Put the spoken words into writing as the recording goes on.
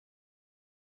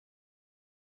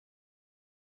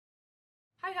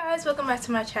Hi guys, welcome back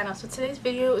to my channel. So today's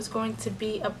video is going to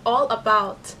be all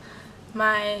about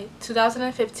my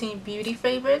 2015 beauty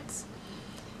favorites.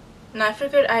 And I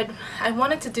figured I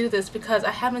wanted to do this because I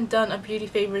haven't done a beauty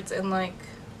favorites in like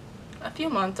a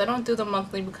few months. I don't do them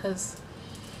monthly because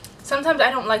sometimes I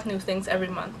don't like new things every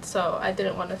month. So I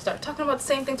didn't want to start talking about the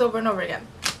same things over and over again.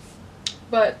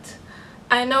 But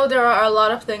I know there are a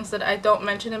lot of things that I don't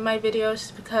mention in my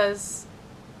videos because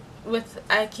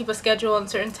I keep a schedule and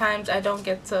certain times I don't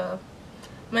get to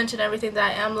mention everything that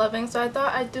I am loving, so I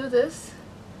thought I'd do this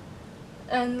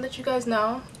and let you guys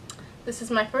know. This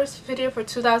is my first video for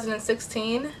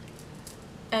 2016,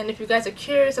 and if you guys are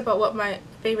curious about what my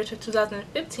favorites for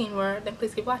 2015 were, then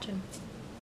please keep watching.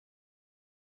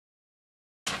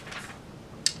 I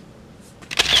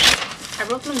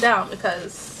wrote them down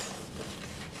because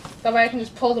that way I can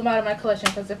just pull them out of my collection,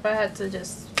 because if I had to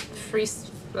just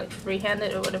freehand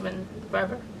it would have been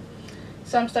forever.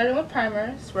 So I'm starting with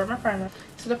primers. Where are my primers?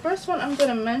 So the first one I'm going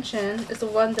to mention is the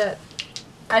one that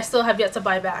I still have yet to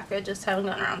buy back. I just haven't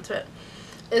gotten around to it.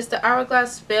 It's the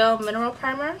Hourglass Veil Mineral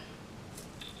Primer.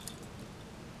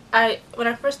 When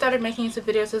I first started making YouTube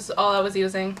videos, this is all I was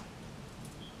using.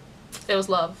 It was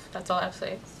love. That's all I have to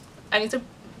say. I need to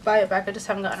buy it back. I just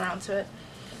haven't gotten around to it.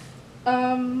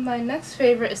 My next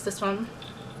favorite is this one.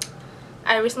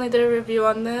 I recently did a review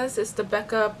on this. It's the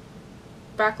BECCA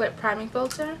Backlight Priming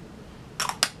Filter.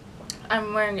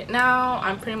 I'm wearing it now.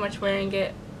 I'm pretty much wearing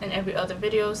it in every other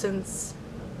video since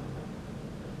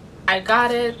I got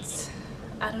it.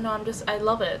 I don't know, I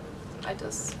love it. I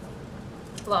just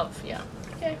love, yeah.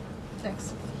 Okay,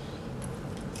 next.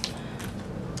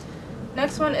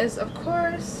 Next one is, of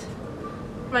course,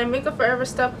 my Makeup Forever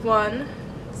Step 1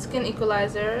 Skin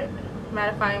Equalizer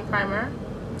Mattifying Primer.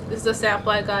 This is a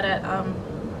sample I got at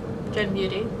Gen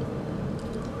Beauty.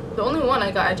 The only one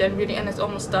I got at Gen Beauty, and it's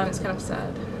almost done. It's kind of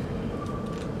sad.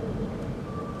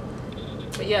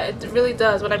 But yeah, it really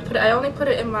does. When I put it, I only put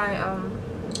it in my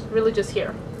really just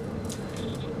here,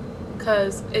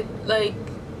 because it, like,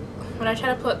 when I try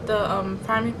to put the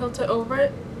priming filter over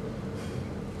it,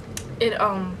 you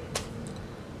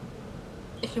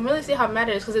can really see how matte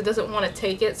it is because it doesn't want to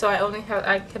take it. So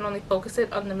I can only focus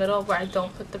it on the middle where I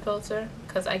don't put the filter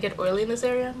because I get oily in this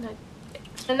area.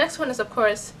 The next one is, of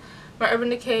course, my Urban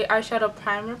Decay Eyeshadow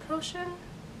Primer Potion.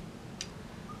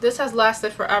 This has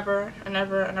lasted forever and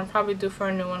ever, and I'm probably due for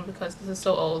a new one because this is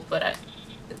so old, but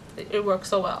it works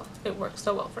so well. It works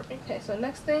so well for me. Okay, so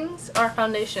next things are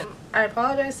foundation. I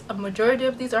apologize, a majority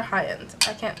of these are high-end.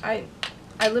 I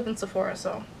live in Sephora,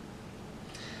 so.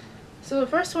 So the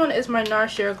first one is my NARS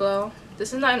Sheer Glow.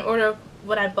 This is not in order of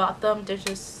when I bought them. They're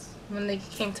just when they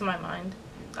came to my mind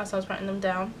as I was writing them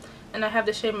down. And I have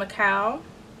the shade Macao.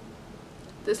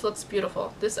 This looks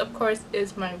beautiful. This, of course,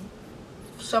 is my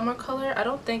summer color. I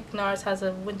don't think NARS has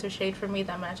a winter shade for me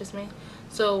that matches me.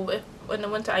 So in the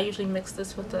winter I usually mix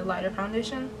this with the lighter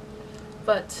foundation.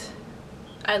 But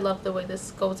I love the way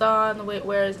this goes on, the way it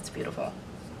wears. It's beautiful.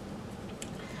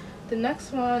 The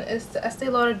next one is the Estee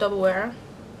Lauder Double Wear.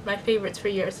 My favorites for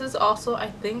years. This is also, I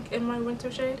think, in my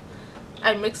winter shade.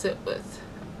 I mix it with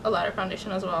a lighter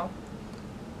foundation as well.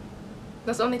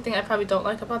 That's the only thing I probably don't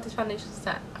like about these foundations, is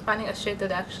that finding a shade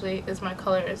that actually is my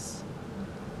color is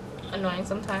annoying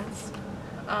sometimes.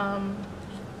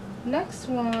 Next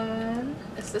one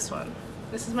is this one.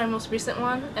 This is my most recent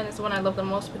one, and it's the one I love the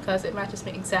most because it matches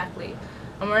me exactly.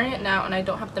 I'm wearing it now, and I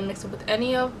don't have to mix it with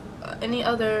any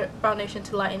other foundation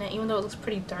to lighten it, even though it looks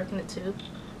pretty dark in it too.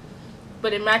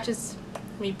 But it matches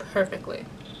me perfectly.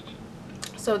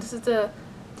 So this is did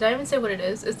I even say what it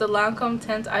is? It's the Lancome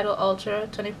Teint Idole Ultra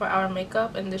 24-Hour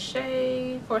Makeup in the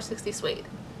shade 460 Suede.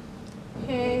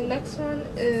 Okay, next one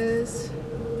is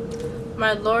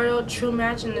my L'Oreal True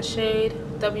Match in the shade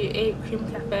W8 Cream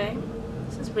Cafe.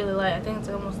 This is really light. I think it's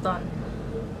almost done.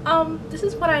 This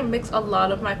is what I mix a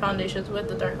lot of my foundations with,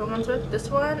 the darker ones with. This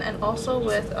one, and also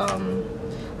with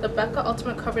the BECCA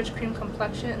Ultimate Coverage Cream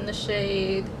Complexion in the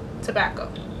shade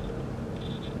Tobacco.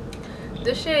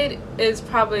 This shade is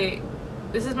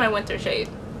this is my winter shade,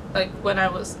 like when I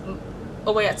was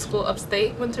away at school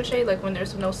upstate winter shade, like when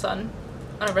there's no sun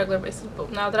on a regular basis.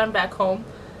 But now that I'm back home,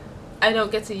 I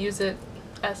don't get to use it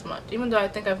as much, even though I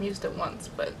think I've used it once,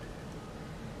 but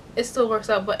it still works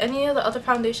out. But any of the other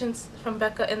foundations from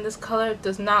BECCA in this color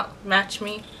does not match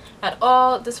me at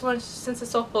all. This one, since it's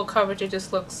so full coverage, it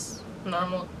just looks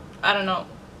normal. I don't know,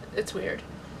 it's weird.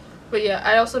 But yeah,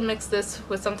 I also mix this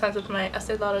sometimes with my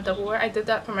Estee Lauder Double Wear. I did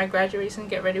that for my graduation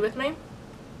Get Ready With Me.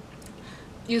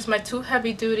 Used my two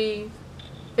heavy duty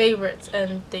favorites,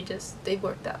 and they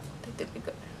worked out. They did me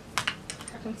good.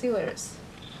 Concealers.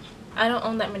 I don't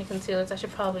own that many concealers. I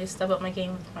should probably step up my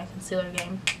game with my concealer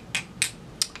game.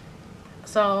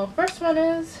 So first one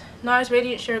is NARS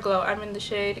Radiant Sheer Glow. I'm in the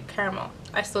shade Caramel.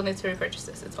 I still need to repurchase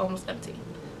this. It's almost empty.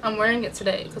 I'm wearing it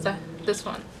today because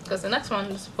the next one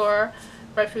is for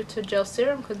Bright Future Gel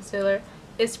Serum Concealer.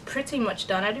 It's pretty much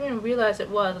done. I didn't even realize it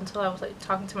was until I was like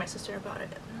talking to my sister about it.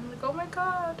 And I'm like, oh my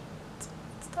god,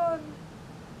 it's done.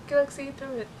 You can like see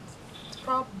through it. It's a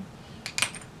problem.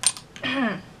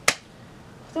 I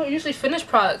don't usually finish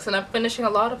products, and I'm finishing a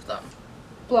lot of them.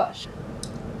 Blush.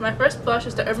 My first blush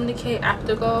is the Urban Decay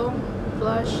Afterglow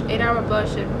blush, 8-hour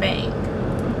blush in Bang.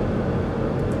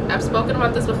 I've spoken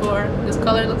about this before. This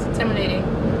color looks intimidating,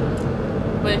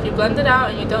 but if you blend it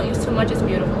out and you don't use too much, it's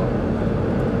beautiful.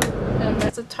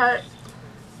 It's a Tarte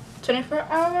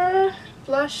 24-hour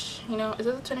blush. You know, is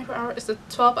it the 24-hour? It's the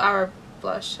 12-hour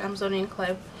blush. Amazonian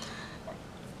Clay.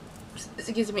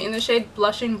 Excuse me, in the shade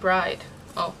Blushing Bride.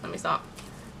 Oh, let me stop.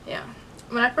 Yeah.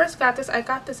 When I first got this, I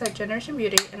got this at Generation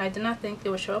Beauty, and I did not think it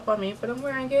would show up on me, but I'm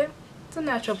wearing it. It's a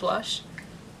natural blush.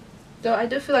 Though I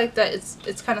do feel like that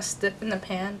it's kind of stiff in the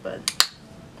pan, but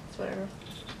it's whatever.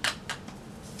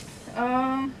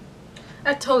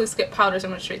 I totally skipped powders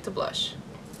and went straight to blush.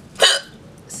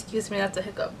 Excuse me, that's a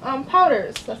hiccup.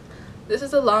 Powders. This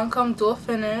is a Lancome Dual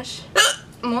Finish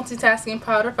Multitasking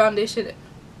Powder Foundation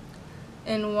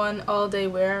in one all-day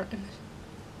wear.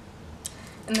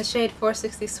 In the shade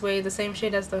 460 Suede, the same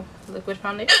shade as the liquid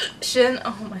foundation.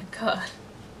 Oh my god.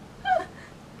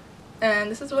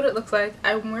 And this is what it looks like.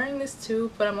 I'm wearing this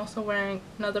too, but I'm also wearing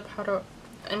another powder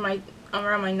in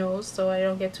around my nose so I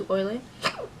don't get too oily.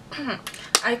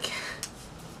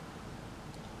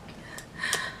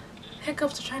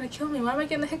 Hiccups are trying to kill me. Why am I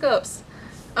getting the hiccups?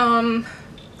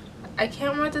 I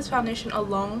can't wear this foundation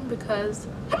alone because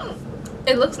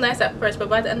it looks nice at first, but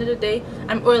by the end of the day,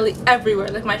 I'm oily everywhere.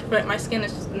 Like my skin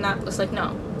is just not. It's like,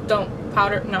 no, don't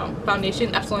powder, no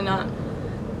foundation, absolutely not.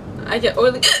 I get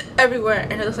oily everywhere,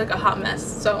 and it looks like a hot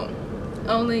mess. So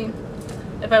only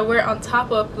if I wear it on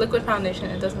top of liquid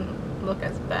foundation, it doesn't look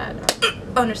as bad.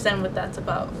 I understand what that's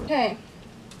about. Okay,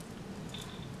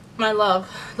 my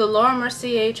love, the Laura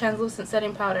Mercier Translucent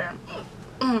Setting Powder.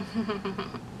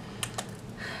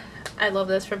 I love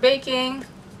this for baking.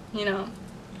 You know,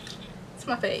 it's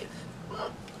my fave.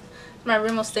 My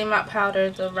Rimmel Stay Matte Powder.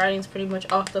 The writing's pretty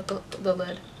much off the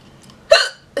lid.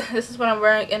 This is what I'm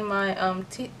wearing in my on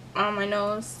my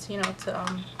nose, you know,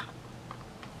 to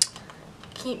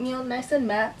keep me all nice and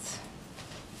matte.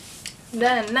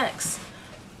 Then next,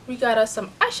 we got us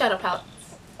some eyeshadow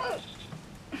palettes.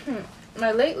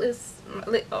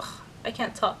 I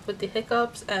can't talk with the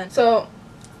hiccups, and so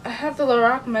I have the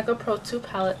Lorac Mega Pro 2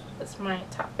 palette. That's my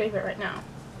top favorite right now.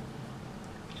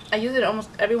 I use it in almost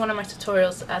every one of my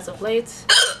tutorials as of late.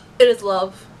 It is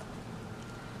love.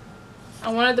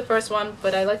 I wanted the first one,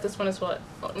 but I like this one as well.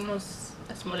 Almost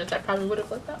as much as I probably would have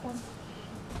liked that one.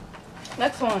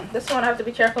 Next one. This one I have to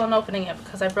be careful in opening it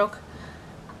because I broke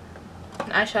an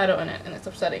eyeshadow in it and it's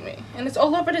upsetting me. And it's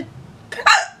all over the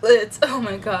palettes. Oh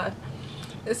my god.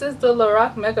 This is the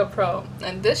Lorac Mega Pro.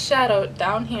 And this shadow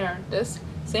down here, this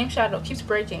same shadow keeps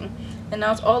breaking. And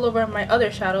now it's all over my other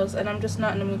shadows and I'm just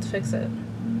not in the mood to fix it.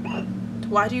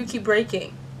 Why do you keep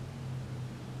breaking?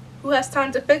 Who has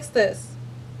time to fix this?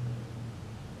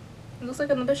 It looks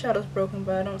like another shadow's broken,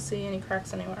 but I don't see any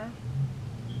cracks anywhere.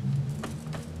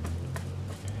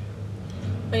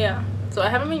 But yeah, so I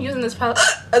haven't been using this palette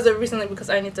as of recently because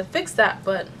I need to fix that,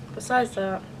 but besides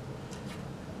that,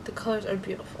 the colors are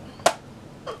beautiful.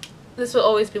 This will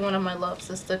always be one of my loves.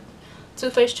 It's the Too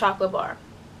Faced Chocolate Bar.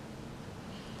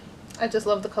 I just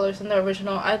love the colors in the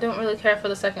original. I don't really care for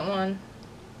the second one,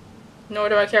 nor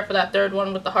do I care for that third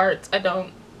one with the hearts. I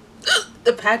don't.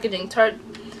 The packaging, Tarte,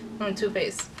 Too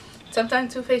Faced.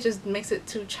 Sometimes Too Faced just makes it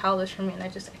too childish for me, and I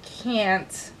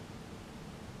can't.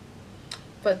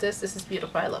 But this is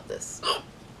beautiful. I love this.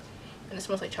 And it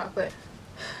smells like chocolate.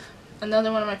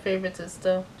 Another one of my favorites is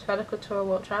the Shadow Couture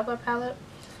World Traveler palette.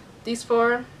 These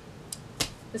four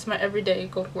is my everyday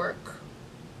go to work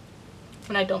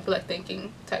when I don't feel like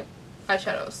thinking type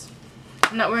eyeshadows.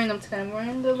 I'm not wearing them today. I'm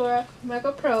wearing the Lorac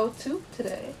Mega Pro 2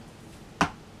 today.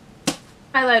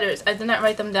 Highlighters. I did not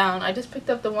write them down. I just picked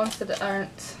up the ones that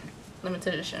aren't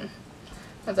limited edition.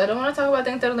 Because I don't want to talk about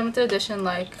things that are limited edition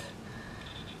like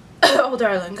oh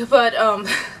darling. But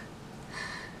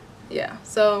yeah.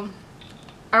 So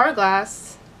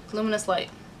Hourglass Luminous Light.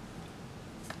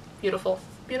 Beautiful.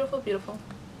 Beautiful, beautiful.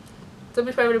 Don't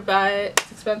be afraid to buy it.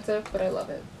 It's expensive, but I love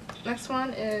it. Next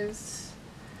one is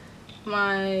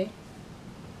my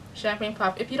Champagne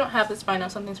Pop. If you don't have this by now,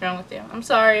 something's wrong with you. I'm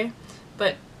sorry,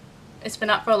 but It's been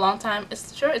out for a long time.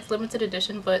 It's limited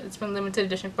edition, but it's been limited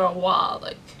edition for a while.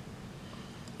 Like,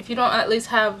 if you don't at least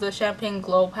have the Champagne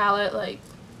Glow palette, like,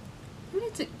 you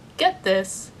need to get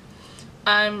this.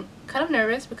 I'm kind of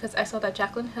nervous because I saw that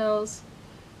Jaclyn Hill's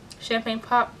Champagne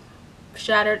Pop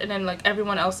shattered, and then like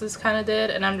everyone else's kind of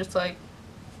did, and I'm just like,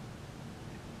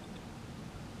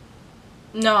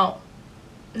 no,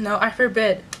 I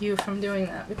forbid you from doing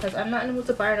that, because I'm not in the mood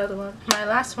to buy another one. My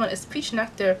last one is Peach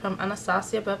Nectar from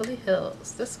Anastasia Beverly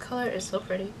Hills. This color is so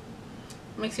pretty.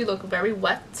 It makes you look very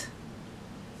wet.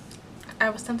 I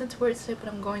was tempted to wear it today,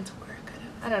 but I'm going to work.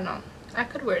 I don't know. I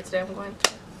could wear it today. I'm going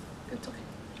to. It's okay.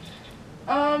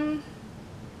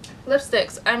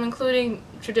 Lipsticks. I'm including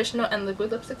traditional and liquid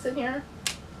lipsticks in here.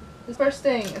 The first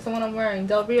thing is the one I'm wearing,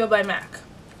 Del Rio by MAC.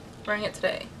 Wearing it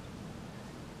today.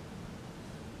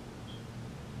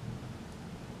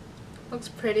 Looks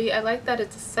pretty. I like that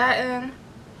it's a satin.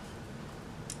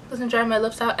 Doesn't dry my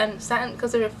lips out, and satin,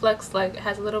 because it reflects, like, it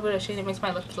has a little bit of shade, it makes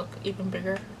my lips look even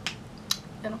bigger.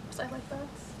 And of course I like that.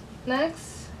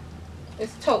 Next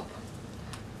is Taupe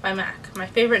by MAC. My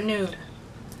favorite nude.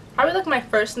 Probably like my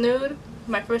first nude,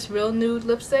 my first real nude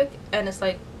lipstick, and it's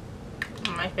like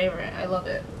my favorite. I love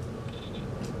it.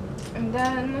 And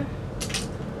then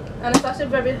Anastasia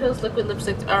Beverly Hills liquid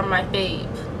lipsticks are my fave.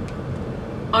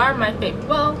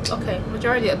 Well, okay,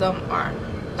 majority of them are.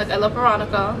 Like, I love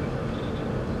Veronica,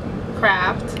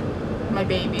 Craft, my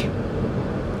baby,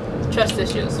 Trust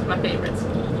Issues, my favorites.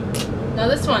 Now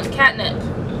this one, Catnip.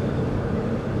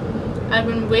 I've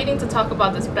been waiting to talk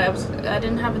about this, but I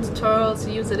didn't have a tutorial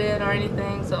to use it in or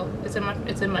anything, so it's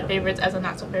in my favorites as a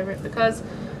not so favorite, because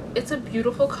it's a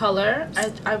beautiful color.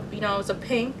 You know, it's a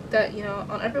pink that, you know,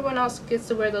 on everyone else gets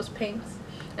to wear those pinks,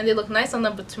 and they look nice on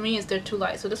them, but to me they're too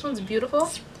light. So this one's beautiful.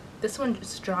 This one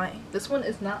is drying. This one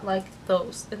is not like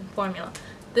those in formula.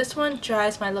 This one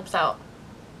dries my lips out,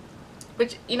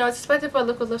 which, you know, it's expected for a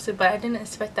liquid lipstick, but I didn't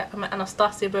expect that from an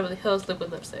Anastasia Beverly Hills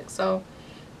liquid lipstick. So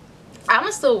I'm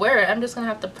gonna still wear it. I'm just gonna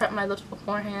have to prep my lips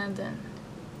beforehand and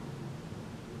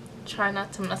try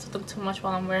not to mess with them too much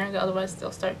while I'm wearing it, otherwise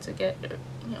they'll start to get,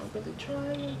 you know, really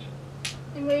dry.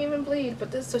 They may even bleed.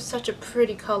 But this is such a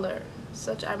pretty color.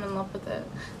 I'm in love with it.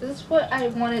 This is what I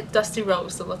wanted Dusty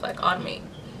Rose to look like on me,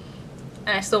 and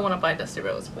I still want to buy Dusty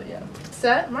Rose. But yeah,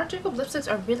 Marc Jacobs lipsticks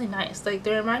are really nice. Like,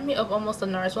 they remind me of almost the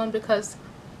NARS one, because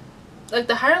like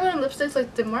the higher line lipsticks,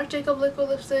 like the Marc Jacobs liquid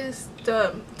lipsticks,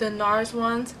 the NARS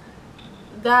ones,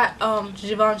 that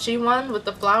Givenchy one with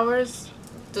the flowers,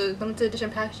 the limited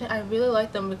edition packaging, I really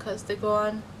like them because they go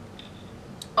on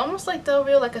almost like Del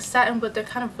Rio, like a satin, but they're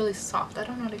kind of really soft. I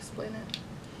don't know how to explain it.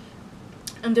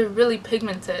 And they're really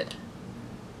pigmented,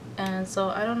 and so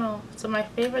I don't know. So my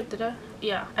favorite,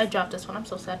 I dropped this one. I'm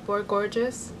so sad. Boy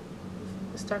Gorgeous,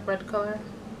 this dark red color.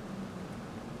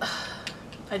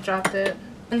 I dropped it.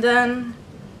 And then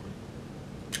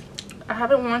I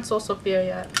haven't worn Sol Sophia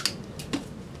yet.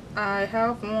 I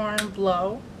have worn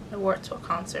Blow. I wore it to a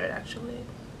concert, actually.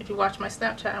 If you watch my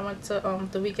Snapchat, I went to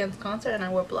the Weeknd's concert and I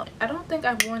wore Blow. I don't think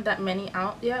I've worn that many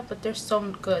out yet, but they're so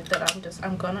good that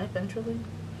I'm gonna eventually.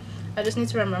 I just need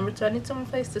to remember to. I need some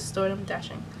place to store them.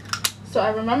 Dashing. So I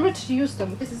remember to use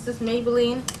them. This is this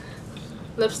Maybelline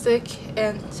lipstick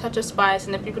and Touch of Spice.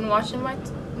 And if you've been watching my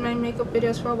makeup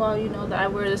videos for a while, you know that I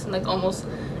wear this in like almost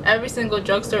every single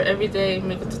drugstore, everyday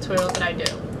makeup tutorial that I do.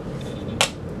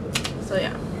 So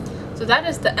yeah. So that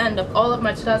is the end of all of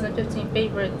my 2015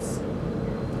 favorites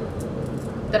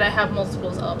that I have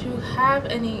multiples of. If you have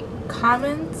any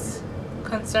comments,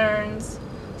 concerns,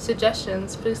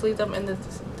 suggestions, please leave them in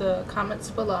the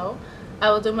comments below. I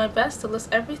will do my best to list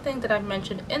everything that I've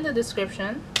mentioned in the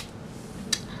description.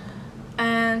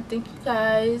 And thank you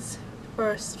guys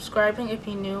for subscribing if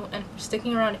you're new, and for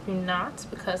sticking around if you're not,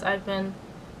 because I've been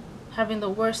having the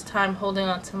worst time holding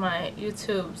on to my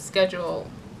YouTube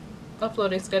schedule,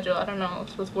 uploading schedule. I don't know,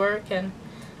 with work and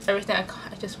everything.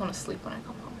 I just want to sleep when I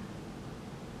come home,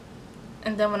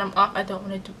 and then when I'm off I don't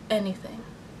want to do anything.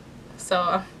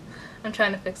 So I'm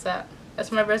trying to fix that.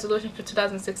 That's my resolution for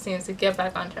 2016, is to get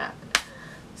back on track.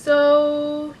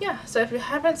 So yeah, so if you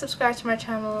haven't subscribed to my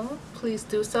channel, please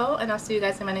do so, and I'll see you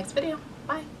guys in my next video.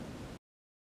 Bye.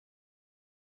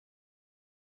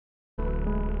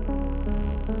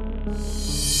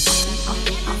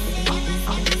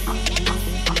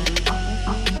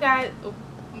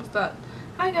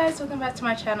 Hi guys, welcome back to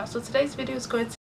my channel. So today's video is going to